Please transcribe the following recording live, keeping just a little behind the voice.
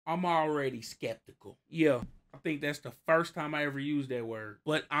I'm already skeptical. Yeah, I think that's the first time I ever used that word.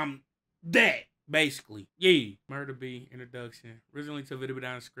 But I'm that, basically. Yeah. Murda B, introduction. Originally to video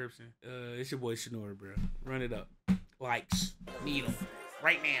down description. It's your boy Shanora, bro. Run it up. Likes. Need them.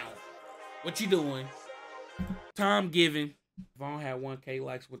 Right now. What you doing? Time given. If I don't have 1K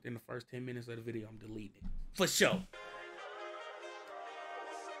likes within the first 10 minutes of the video, I'm deleting it. For sure.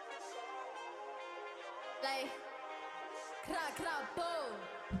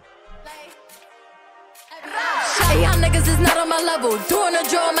 Y'all niggas is not on my level. Doing a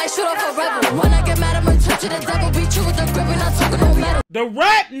drill, might shoot off a rebel. When I get mad, I'm in touch with the devil. Beat you with the grip, not talking no metal. The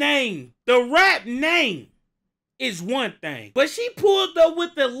rap name is one thing, but she pulled up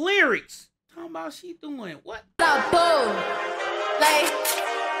with the lyrics. Talking about she doing what?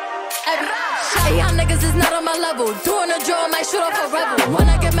 Y'all niggas is not on my level. Doing a drill, might shoot off a rebel. When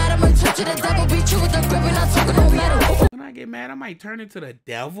I get mad, I'm in touch with the devil. Beat you with the grip, not talking no metal. When I get mad, I might turn into the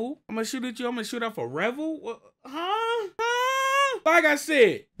devil. I'm gonna shoot at you. I'm gonna shoot off a revel. Huh? Like I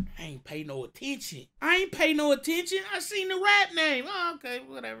said, I ain't pay no attention. I seen the rap name. Oh, okay,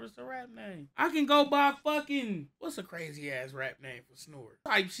 whatever. It's a rap name. I can go by fucking, what's a crazy ass rap name for Snore?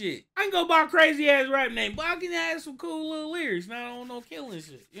 Type shit. I can go by a crazy ass rap name, but I can add some cool little lyrics. Now I don't know killing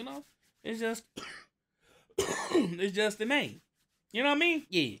shit, you know? It's just, it's just the name. You know what I mean?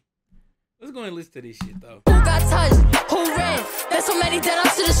 Yeah. Let's go and listen to this shit, though. Who got touched? Who ran? There's so many dead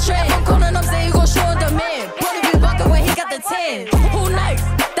up to the strand. I'm calling up, saying you gon' show the man. Brody be bucking when he got the 10. Who next?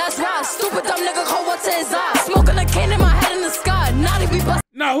 That's right. Stupid dumb nigga call one to his eye. Smoking a cane in my head in the sky. Now he be busting.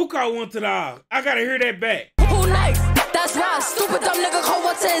 No, who called one to the eye? I gotta hear that back. Who next? That's right. Stupid dumb nigga call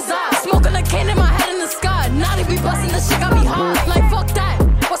one to his eye. Smoking a cane in my head in the sky. Now he be busting the shit got me high. Like fuck that.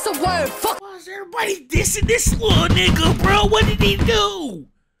 What's the word? Fuck. Why is everybody dissing this little nigga, bro? What did he do?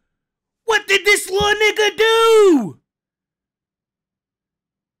 What did this little nigga do?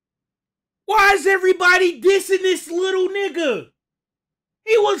 Why is everybody dissing this little nigga?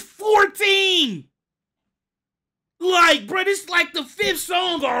 He was 14. Like, bro, this is like the 5th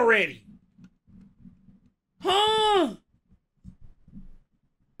song already. Huh?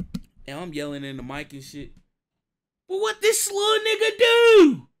 And I'm yelling in the mic and shit. But what this little nigga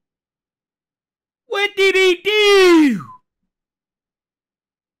do? What did he do?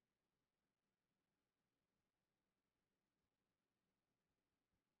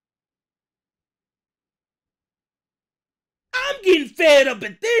 I'm getting fed up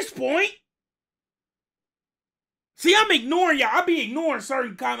at this point. See, I'm ignoring y'all. I be ignoring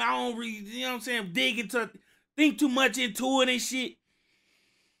certain comments. I don't really, you know what I'm saying, think too much into it and shit.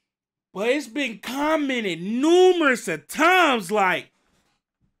 But it's been commented numerous of times like,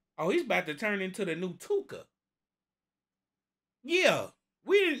 oh, he's about to turn into the new Tuka. Yeah,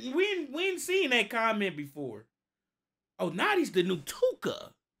 we ain't seen that comment before. Oh, now he's the new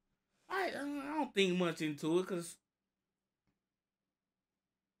Tuka. I don't think much into it because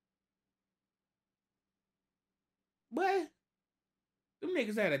but them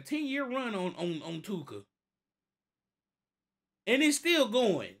niggas had a 10-year run on Tuka. And it's still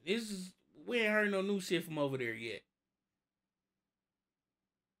going. We ain't heard no new shit from over there yet.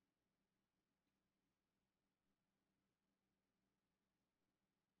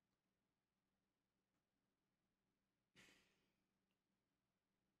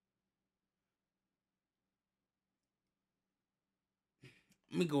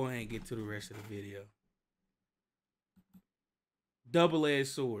 Let me go ahead and get to the rest of the video. Double-edged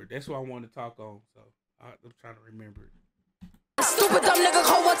sword. That's what I want to talk on. So I'm trying to remember it. Stupid dumb nigga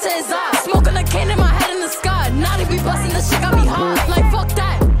call one to his eye. Smoking a cane in my head in the sky. Now he be busting the shit got me high. Like fuck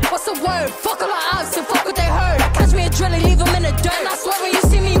that. What's the word? Fuck all the ops and fuck what they heard. Catch me a drill and leave him in the dirt. And I swear when you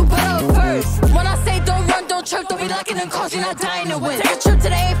see me, you better up first. When I say don't run, don't chirp, don't be locking in cars, you're not dying to win. Take a trip to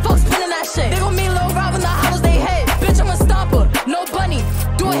the 8 folks spinning that shit. They gon' mean little ride when the hollows they hit. Bitch, I'm a stomper, no bunny.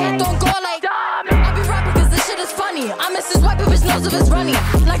 Do a hit, don't go like I be rapping cause this shit is funny. I miss this white bitch knows if it's runny.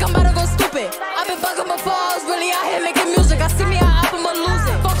 Like I'm about to go stupid. I've been bugging before, I was really out here making music. I see me out, I'm gonna lose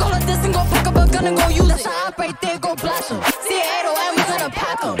it. Fuck all of this and go pick up a gun and go use it. That's a op right there, go blast him. See a 808, we gonna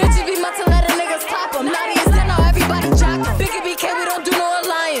pack him. Bitches be meant to let a niggas clap him. Now he's 10, now everybody jack him. Biggie BK, we don't do no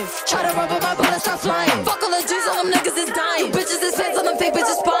alliance. Try to run, but my bullets start flying. Fuck all the G's, all them niggas is dying. You bitches is fans, all them fake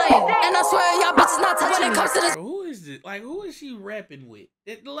bitches spying. And I swear y'all bitches not touching when it comes to this. Who is this? Like, who is she rapping with?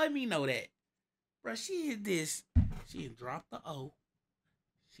 Let me know that. Bro, she did this. She done dropped the O.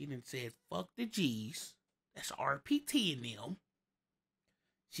 She done said, fuck the G's. That's RPT in them.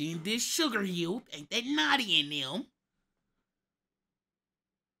 She done did Sugar Hill. Ain't that naughty in them.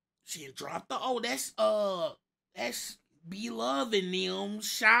 She done dropped the O. That's Beloved in them.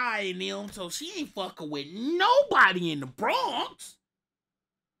 Shy in them. So she ain't fucking with nobody in the Bronx.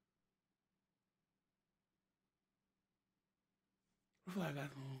 Before I got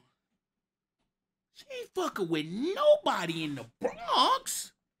home. She ain't fucking with nobody in the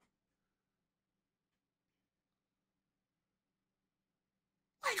Bronx.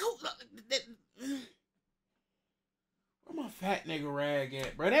 Like who? Where my fat nigga rag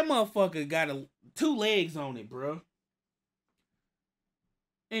at, bro? That motherfucker got 2 legs on it, bro.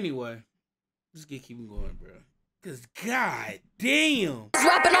 Anyway, let's keep going, bro. Cause god damn.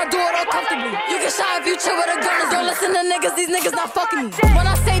 Rapping, I do it uncomfortable. You get shot if you chill with a gun. Don't listen to niggas, these niggas not fucking me. When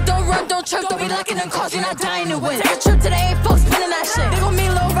I say don't run, don't trip, don't be locking in cars, you're not dying to win. Take a trip to the 8 folks spinning that shit. They gon' mean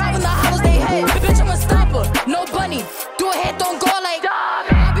little ride when the hollows they hit. Bitch, I'm a stopper, no bunny. Do a hit, don't go like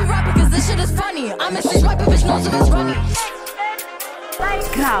I be rapping cause this shit is funny. I miss this rapper, bitch knows if it's running.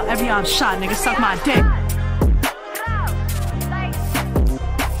 Get out, every arm shot, nigga, suck my dick.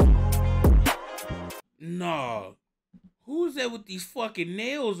 Nah. Who's that with these fucking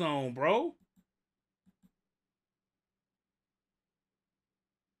nails on, bro?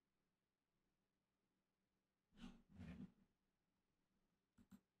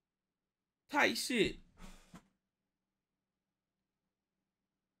 Tight shit.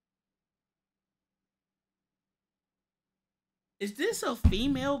 Is this a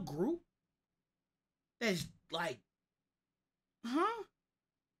female group? That's like, huh?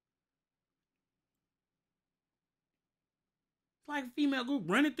 Like a female group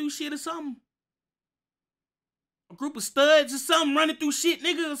running through shit or something. A group of studs or something running through shit,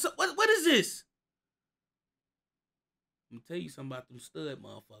 nigga. What is this? I'm gonna tell you something about them stud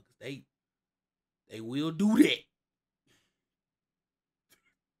motherfuckers. They will do that.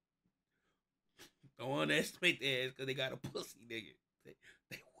 Don't underestimate their ass because they got a pussy, nigga.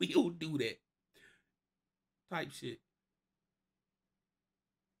 They will do that. Type shit.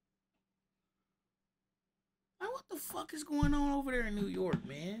 Like, what the fuck is going on over there in New York,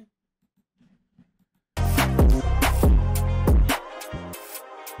 man?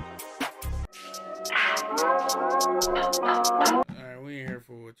 Alright, we ain't here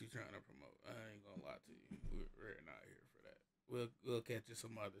for what you trying to promote. I ain't gonna lie to you. We're not here for that. We'll catch you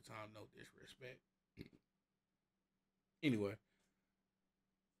some other time. No disrespect. Anyway.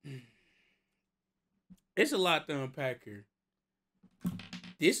 It's a lot to unpack here.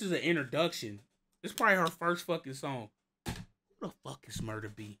 This is an introduction. This is probably her first fucking song. Who the fuck is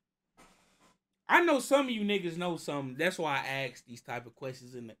Murda B? I know some of you niggas know something. That's why I asked these type of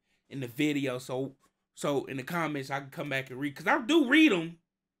questions in the video. So in the comments I can come back and read. Because I do read them.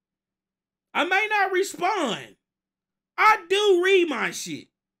 I may not respond. I do read my shit.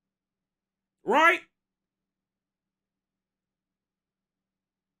 Right?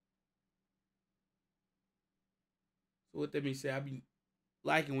 So what that means, say I be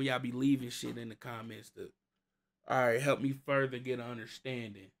liking when y'all be leaving shit in the comments to, all right, help me further get an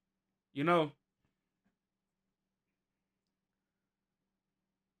understanding. You know?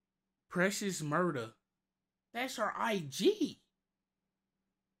 Precious Murda. That's her IG.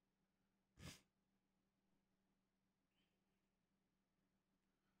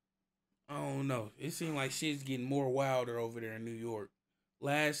 I don't know. It seems like shit's getting more wilder over there in New York.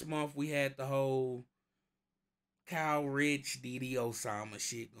 Last month we had the whole Kyle Rich, Didi Osama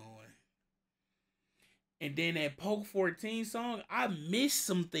shit going. And then that Poke 14 song, I missed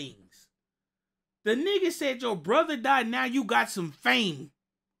some things. The nigga said your brother died, now you got some fame.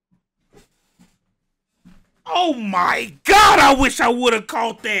 Oh my God, I wish I would have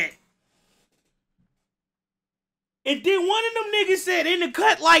caught that. And then one of them niggas said, in the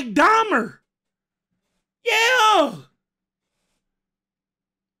cut like Dahmer. Yeah.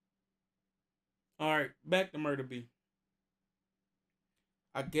 Alright, back to Murda B.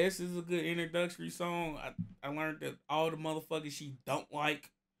 I guess it's a good introductory song. I learned that all the motherfuckers she don't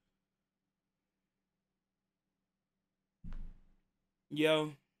like.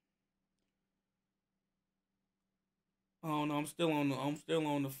 Yo. I don't know. I'm still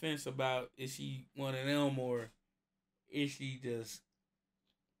on the fence about is she one of them or is she just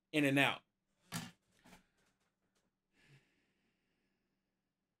in and out?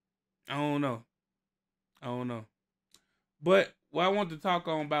 I don't know. But what I want to talk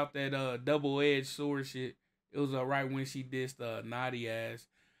on about that double-edged sword shit, it was right when she dissed Naughty. It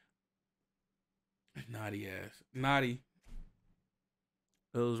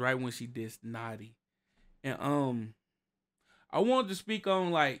was right when she dissed Naughty. And I wanted to speak on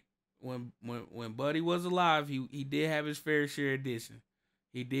like when Buddy was alive, he did have his fair share of dissing.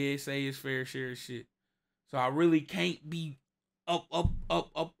 He did say his fair share of shit. So I really can't be up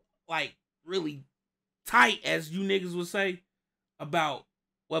like really tight as you niggas would say about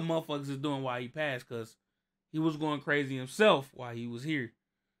what motherfuckers is doing while he passed, because he was going crazy himself while he was here.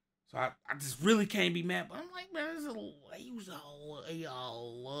 So I just really can't be mad. But I'm like, man, he was a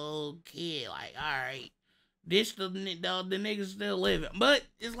little kid. Like, all right, this the nigga still living. But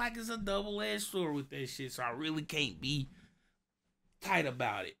it's like it's a double-edged sword with that shit. So I really can't be tight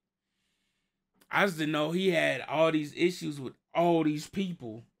about it. I just didn't know he had all these issues with all these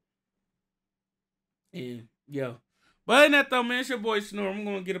people. And, yo. But other than that, though, man, it's your boy Snore. I'm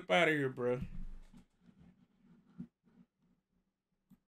going to get up out of here, bro.